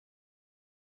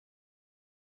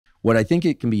What I think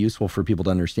it can be useful for people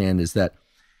to understand is that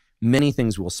many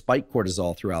things will spike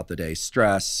cortisol throughout the day: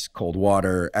 stress, cold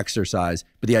water, exercise.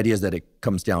 But the idea is that it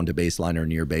comes down to baseline or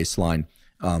near baseline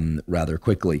rather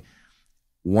quickly.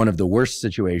 One of the worst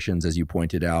situations, as you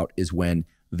pointed out, is when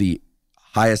the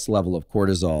highest level of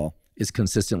cortisol is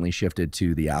consistently shifted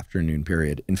to the afternoon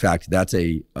period. In fact, that's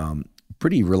a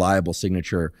pretty reliable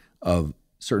signature of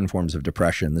certain forms of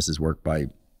depression. This is work by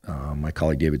my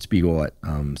colleague David Spiegel at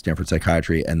Stanford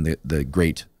Psychiatry and the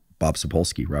great Robert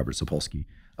Sapolsky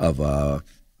of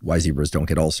Why Zebras Don't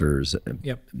Get Ulcers,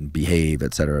 Behave,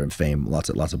 et cetera, and Fame. Lots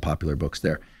of popular books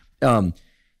there.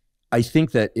 I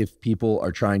think that if people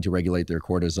are trying to regulate their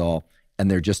cortisol and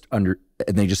they just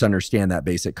understand that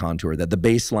basic contour, that the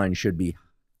baseline should be,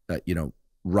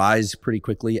 rise pretty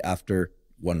quickly after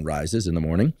one rises in the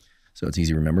morning. So it's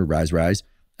easy to remember, rise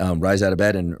out of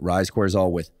bed and rise cortisol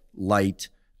with light,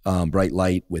 bright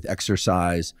light, with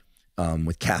exercise,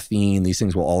 with caffeine. These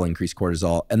things will all increase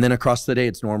cortisol. And then across the day,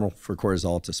 it's normal for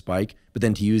cortisol to spike, but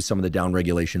then to use some of the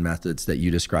downregulation methods that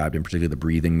you described, in particular the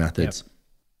breathing methods,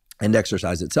 and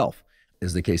exercise itself,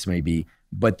 as the case may be.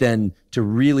 But then to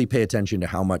really pay attention to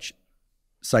how much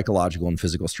psychological and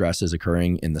physical stress is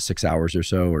occurring in the 6 hours or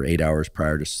so, or 8 hours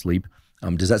prior to sleep.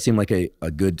 Does that seem like a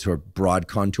good sort of broad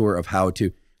contour of how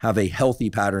to have a healthy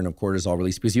pattern of cortisol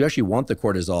release? Because you actually want the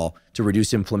cortisol to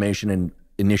reduce inflammation and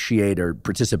initiate or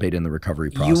participate in the recovery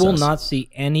process. You will not see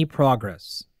any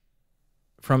progress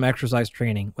from exercise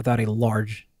training without a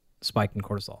large spike in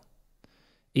cortisol.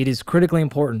 It is critically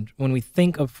important when we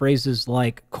think of phrases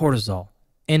like cortisol,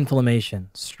 inflammation,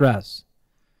 stress.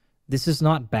 This is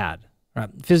not bad. Right?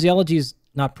 Physiology is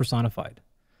not personified.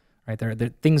 Right?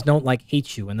 Things don't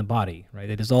hate you in the body. Right?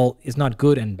 It's not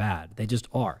good and bad. They just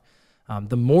are.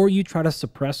 The more you try to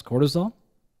suppress cortisol,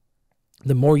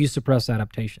 the more you suppress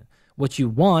adaptation. What you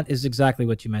want is exactly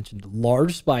what you mentioned: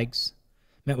 large spikes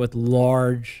met with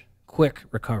large, quick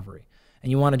recovery.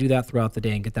 And you want to do that throughout the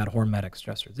day and get that hormetic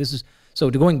stressor. So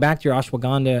going back to your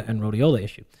ashwagandha and rhodiola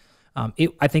issue,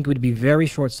 I think it would be very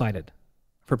short-sighted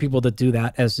for people to do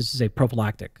that as this is a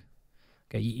prophylactic.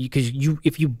 Okay, because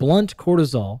if you blunt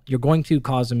cortisol, you're going to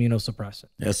cause immunosuppressant.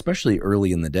 Yeah, especially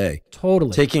early in the day.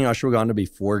 Totally. Taking ashwagandha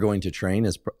before going to train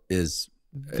is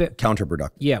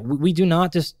counterproductive. Yeah, we do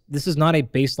not this is not a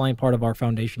baseline part of our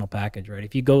foundational package, right?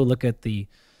 If you go look at the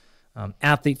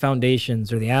athlete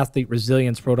foundations or the athlete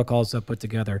resilience protocols that put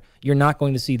together, you're not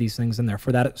going to see these things in there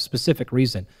for that specific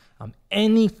reason.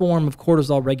 Any form of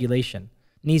cortisol regulation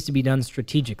needs to be done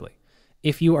strategically.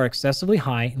 If you are excessively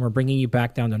high and we're bringing you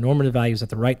back down to normative values at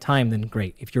the right time, then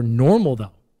great. If you're normal,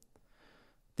 though,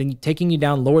 then taking you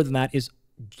down lower than that is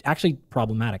actually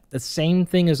problematic. The same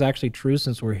thing is actually true,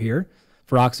 since we're here,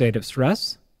 for oxidative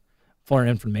stress, for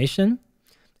inflammation,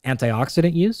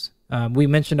 antioxidant use. We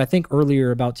mentioned, I think, earlier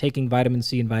about taking vitamin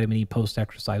C and vitamin E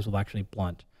post-exercise will actually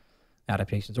blunt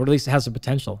adaptations, or at least it has the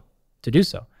potential to do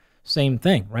so. Same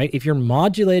thing, right? If you're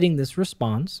modulating this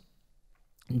response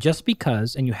just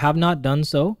because, and you have not done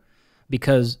so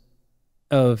because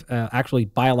of actually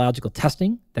biological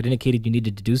testing that indicated you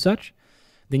needed to do such,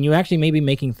 then you actually may be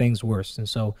making things worse. And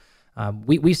so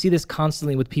we see this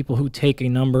constantly with people who take a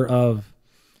number of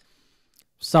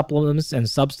supplements and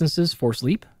substances for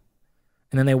sleep,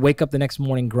 and then they wake up the next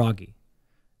morning groggy,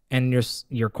 and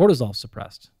your cortisol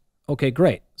suppressed. Okay,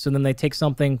 great. So then they take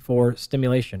something for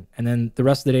stimulation, and then the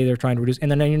rest of the day they're trying to reduce,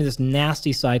 and then you're in this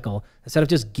nasty cycle. Instead of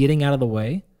just getting out of the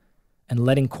way and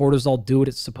letting cortisol do what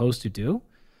it's supposed to do,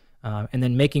 and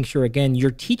then making sure, again,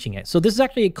 you're teaching it. So this is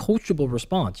actually a coachable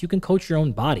response. You can coach your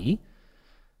own body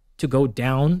to go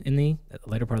down in the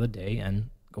later part of the day and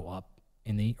go up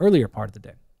in the earlier part of the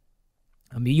day.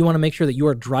 You want to make sure that you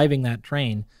are driving that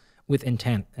train with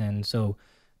intent. And so,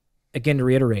 again, to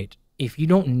reiterate, if you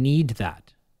don't need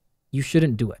that, you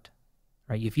shouldn't do it,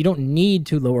 right? If you don't need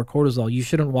to lower cortisol, you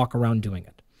shouldn't walk around doing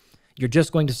it. You're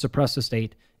just going to suppress the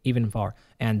state even far.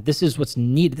 And this is what's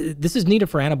needed. This is needed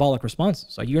for anabolic responses.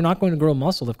 So you're not going to grow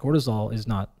muscle if cortisol is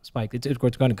not spiked. It's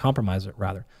going to compromise it,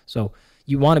 rather. So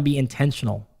you want to be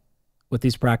intentional with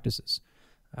these practices,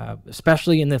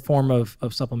 especially in the form of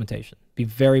supplementation. Be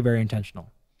very, very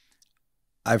intentional.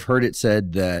 I've heard it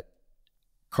said that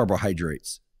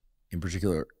carbohydrates, in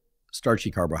particular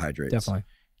starchy carbohydrates, definitely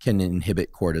can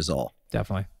inhibit cortisol.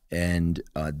 Definitely. And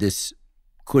this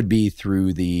could be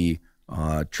through the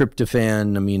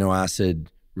tryptophan amino acid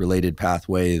related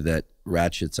pathway that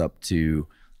ratchets up to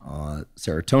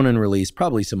serotonin release,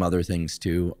 probably some other things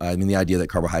too. I mean, the idea that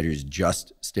carbohydrates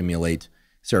just stimulate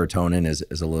serotonin is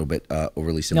a little bit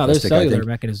overly simplistic. No, there's cellular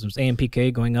mechanisms,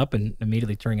 AMPK going up and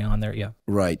immediately turning on there, yeah.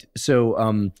 Right.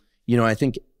 So, I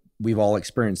think we've all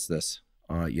experienced this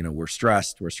we're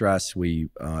stressed. We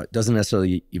doesn't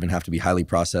necessarily even have to be highly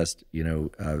processed,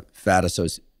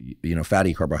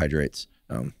 fatty carbohydrates,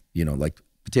 like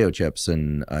potato chips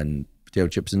and potato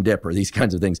chips and dip or these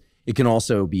kinds of things. It can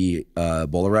also be a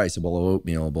bowl of rice, a bowl of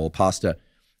oatmeal, a bowl of pasta,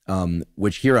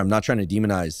 which here I'm not trying to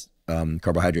demonize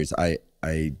carbohydrates. I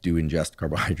do ingest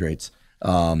carbohydrates,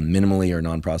 minimally or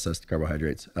non-processed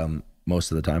carbohydrates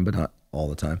most of the time, but not all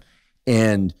the time.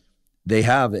 And they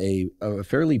have a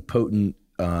fairly potent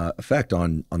effect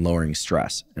on lowering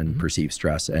stress and perceived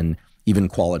stress and even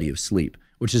quality of sleep,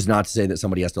 which is not to say that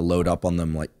somebody has to load up on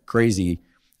them like crazy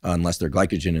unless their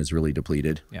glycogen is really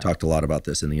depleted. Yeah. Talked a lot about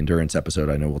this in the endurance episode.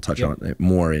 I know we'll touch on it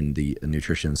more in the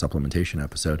nutrition and supplementation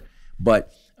episode.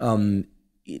 But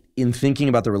in thinking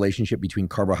about the relationship between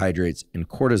carbohydrates and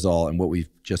cortisol and what we've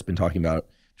just been talking about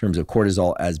in terms of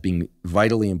cortisol as being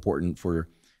vitally important for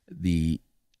the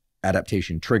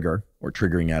adaptation trigger or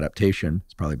triggering adaptation,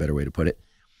 it's probably a better way to put it,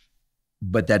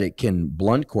 but that it can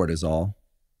blunt cortisol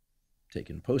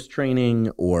taken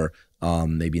post-training or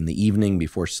maybe in the evening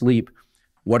before sleep.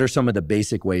 What are some of the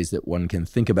basic ways that one can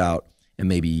think about and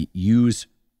maybe use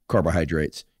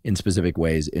carbohydrates in specific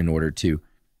ways in order to,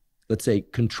 let's say,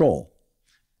 control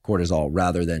cortisol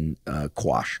rather than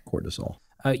quash cortisol?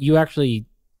 You actually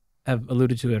have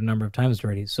alluded to it a number of times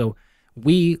already. So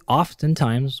we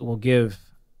oftentimes will give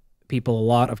people a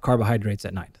lot of carbohydrates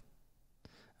at night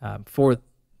for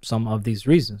some of these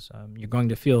reasons. You're going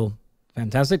to feel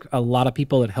fantastic. A lot of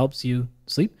people, it helps you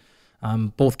sleep,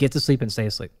 both get to sleep and stay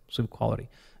asleep, sleep quality.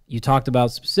 You talked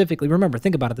about specifically, remember,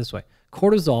 think about it this way.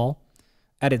 Cortisol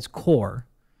at its core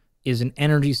is an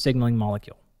energy signaling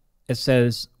molecule. It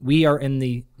says we are in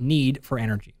the need for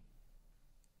energy.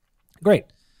 Great.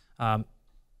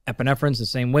 Epinephrine's the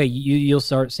same way. You'll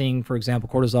start seeing, for example,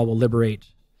 cortisol will liberate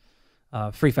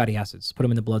free fatty acids, put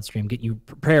them in the bloodstream, get you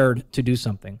prepared to do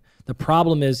something. The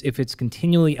problem is if it's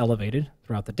continually elevated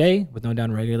throughout the day with no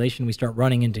downregulation, we start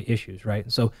running into issues, right?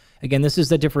 So again, this is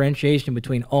the differentiation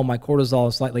between, oh, my cortisol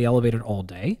is slightly elevated all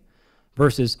day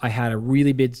versus I had a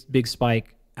really big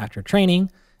spike after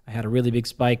training, I had a really big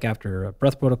spike after a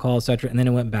breath protocol, et cetera, and then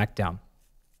it went back down.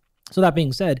 So that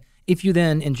being said, if you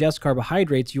then ingest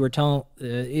carbohydrates, you are telling,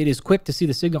 it is quick to see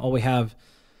the signal, oh, we have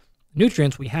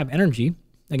nutrients, we have energy,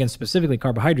 again, specifically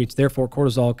carbohydrates, therefore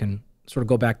cortisol can sort of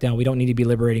go back down. We don't need to be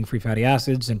liberating free fatty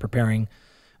acids and preparing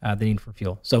the need for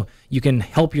fuel. So you can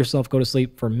help yourself go to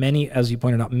sleep for many, as you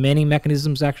pointed out, many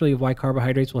mechanisms actually of why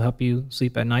carbohydrates will help you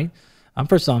sleep at night.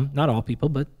 For some, not all people,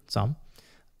 but some.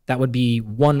 That would be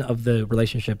one of the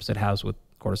relationships it has with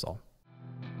cortisol.